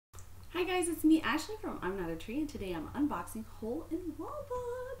Hi guys, it's me Ashley from I'm Not a Tree, and today I'm unboxing Hole in Wall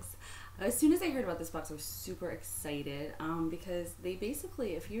box. As soon as I heard about this box, I was super excited because they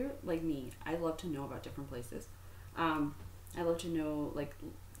basically, if you're like me, I love to know about different places. I love to know like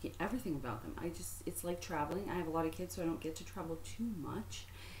everything about them. It's like traveling. I have a lot of kids, so I don't get to travel too much,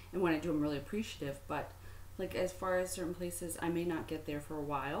 and when I do, I'm really appreciative. But like as far as certain places, I may not get there for a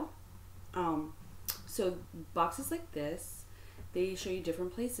while. So boxes like this, they show you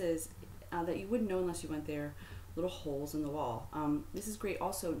different places that you wouldn't know unless you went there, little holes in the wall. This is great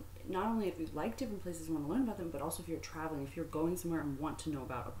also, not only if you like different places and want to learn about them, but also if you're traveling, if you're going somewhere and want to know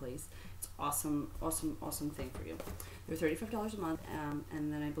about a place. It's awesome, awesome, awesome thing for you. They're $35 a month,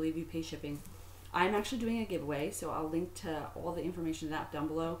 and then I believe you pay shipping. I'm actually doing a giveaway, so I'll link to all the information to that down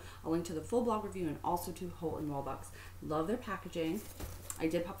below. I'll link to the full blog review and also to Hole in Wall box. Love their packaging. I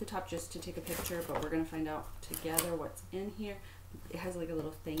did pop the top just to take a picture, but we're going to find out together what's in here. It has like a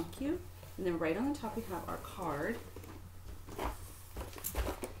little thank you. And then right on the top we have our card.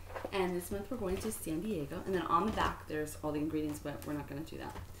 And this month we're going to San Diego. And then on the back there's all the ingredients, but we're not going to do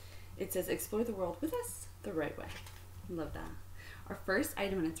that. It says, explore the world with us the right way. Love that. Our first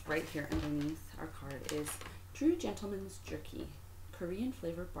item, and it's right here underneath our card, is True Gentleman's Jerky. Korean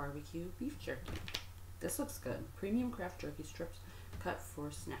flavored barbecue beef jerky. This looks good. Premium craft jerky strips cut for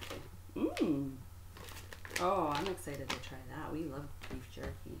snacking. Mmm. Oh, I'm excited to try that. We love beef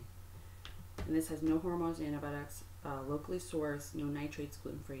jerky. And this has no hormones, antibiotics, locally sourced, no nitrates,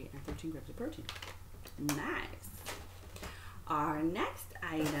 gluten-free, and 13 grams of protein. Nice. Our next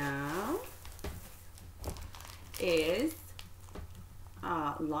item is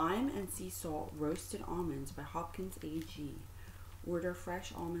lime and sea salt roasted almonds by Hopkins AG. Order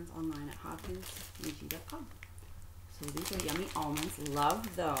fresh almonds online at hopkinsag.com. So these are yummy almonds.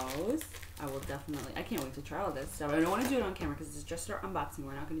 Love those. I can't wait to try all this stuff. I don't want to do it on camera because it's just our unboxing.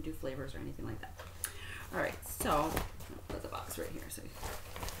 We're not going to do flavors or anything like that. Alright, so there's a box right here. So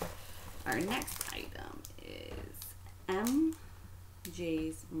our next item is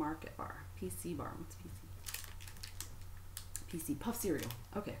MJ's Market Bar. PC bar. What's PC? PC puff cereal.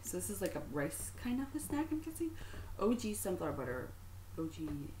 Okay, so this is like a rice kind of a snack, I'm guessing. OG sunflower butter. OG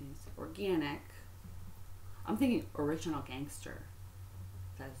is organic. I'm thinking original gangster.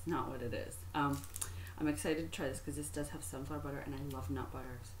 That's not what it is. I'm excited to try this because this does have sunflower butter, and I love nut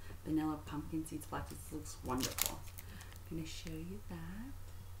butters. Vanilla, pumpkin seeds, flax. This looks wonderful. I'm going to show you that.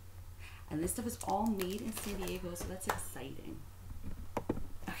 And this stuff is all made in San Diego, so that's exciting.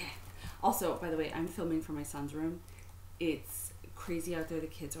 Okay. Also, by the way, I'm filming from my son's room. It's crazy out there. The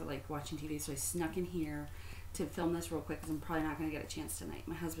kids are like watching TV, so I snuck in here to film this real quick because I'm probably not going to get a chance tonight.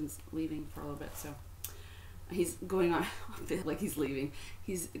 My husband's leaving for a little bit, so he's going on like he's leaving.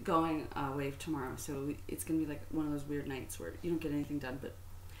 He's going away tomorrow, so it's gonna be like one of those weird nights where you don't get anything done. But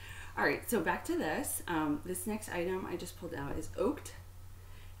all right, so back to this. This next item I just pulled out is Oaked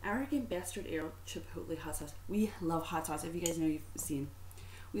Arrogant Bastard Ale Chipotle Hot Sauce. We love hot sauce. If you guys know, you've seen.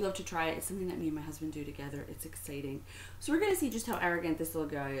 We love to try it. It's something that me and my husband do together. It's exciting. So we're gonna see just how arrogant this little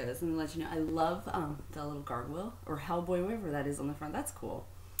guy is, and let you know. I love the little gargoyle or Hellboy, whatever that is on the front. That's cool.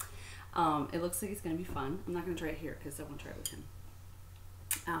 It looks like it's going to be fun. I'm not going to try it here because I won't try it with him.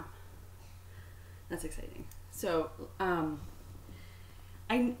 That's exciting. So, I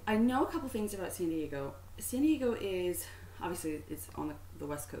know a couple things about San Diego. San Diego is, obviously, it's on the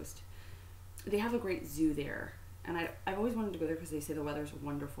West Coast. They have a great zoo there. And I've always wanted to go there because they say the weather's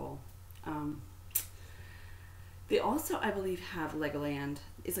wonderful. They also, I believe, have Legoland.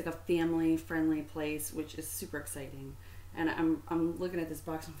 It's like a family-friendly place, which is super exciting. And I'm looking at this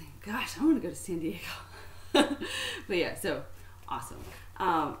box and I'm thinking, gosh, I want to go to San Diego. But yeah, so awesome.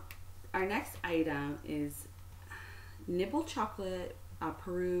 Our next item is Nibble Chocolate,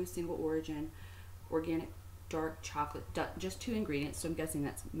 Peru, single origin, organic dark chocolate. Just 2 ingredients, so I'm guessing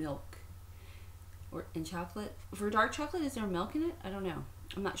that's milk and chocolate. For dark chocolate, is there milk in it? I don't know.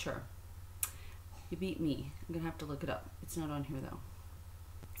 I'm not sure. You beat me. I'm going to have to look it up. It's not on here though.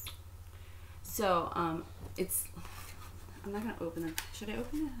 So, I'm not going to open it. Should I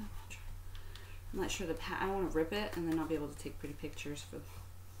open it? I'm not sure I want to rip it and then I'll be able to take pretty pictures for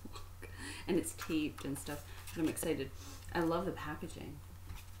and it's taped and stuff, but I'm excited. I love the packaging.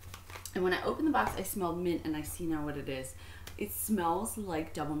 And when I opened the box, I smelled mint, and I see now what it is. It smells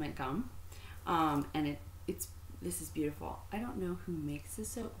like double mint gum. And this is beautiful. I don't know who makes this.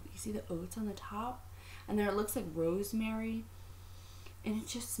 So you see the oats on the top, and there it looks like rosemary, and it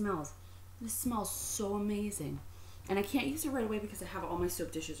just smells. This smells so amazing. And I can't use it right away because I have all my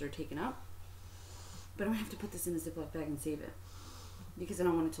soap dishes are taken up. But I'm going to have to put this in a Ziploc bag and save it because I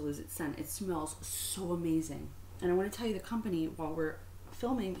don't want it to lose its scent. It smells so amazing. And I want to tell you the company while we're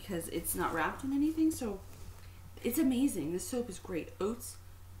filming because it's not wrapped in anything. So it's amazing. This soap is great. Oats.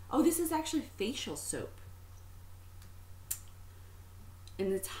 Oh, this is actually facial soap.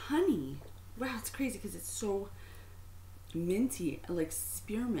 And it's honey. Wow, it's crazy because it's so minty, like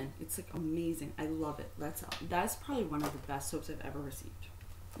spearmint. It's like amazing. I love it. That's probably one of the best soaps I've ever received.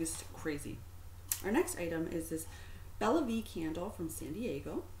 It's crazy. Our next item is this Bella V candle from San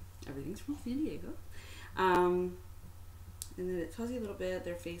Diego. Everything's from San Diego. And then it tells you a little bit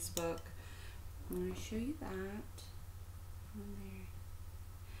their Facebook. I'm going to show you that on there.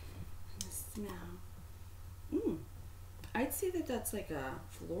 And the smell. I'd say that that's like a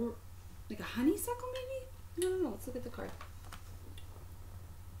like a honeysuckle maybe? No, let's look at the card.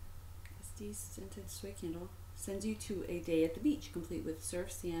 Estes scented soy candle sends you to a day at the beach, complete with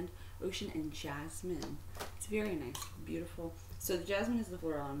surf, sand, ocean, and jasmine. It's very nice, beautiful. So the jasmine is the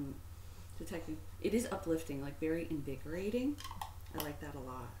floral I'm detecting. It is uplifting, like very invigorating. I like that a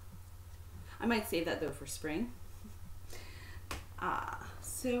lot. I might save that though for spring.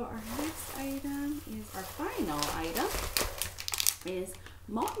 So our next item is our final item is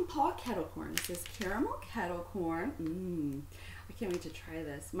malt and paw kettle corn. This is caramel kettle corn. I can't wait to try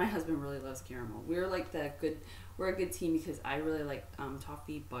this. My husband really loves caramel. We're a good team because I really like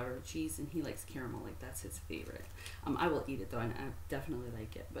toffee butter cheese and he likes caramel. Like that's his favorite. I will eat it though, and I definitely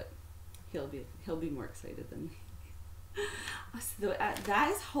like it, but he'll be more excited than me. So that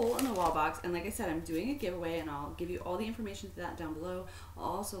is hole in the wall box, and like I said, I'm doing a giveaway and I'll give you all the information to that down below. I'll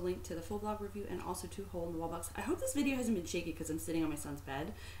also link to the full blog review and also to hole in the wall box. I hope this video hasn't been shaky because I'm sitting on my son's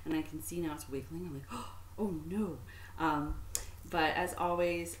bed and I can see now it's wiggling. I'm like, oh no. But as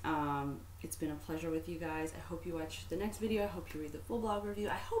always, it's been a pleasure with you guys. I hope you watch the next video. I hope you read the full blog review.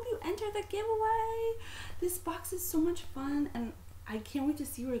 I hope you enter the giveaway. This box is so much fun, and I can't wait to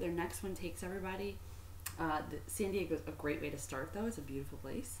see where their next one takes everybody. San Diego is a great way to start, though. It's a beautiful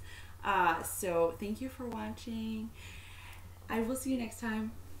place. So thank you for watching. I will see you next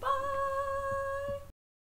time.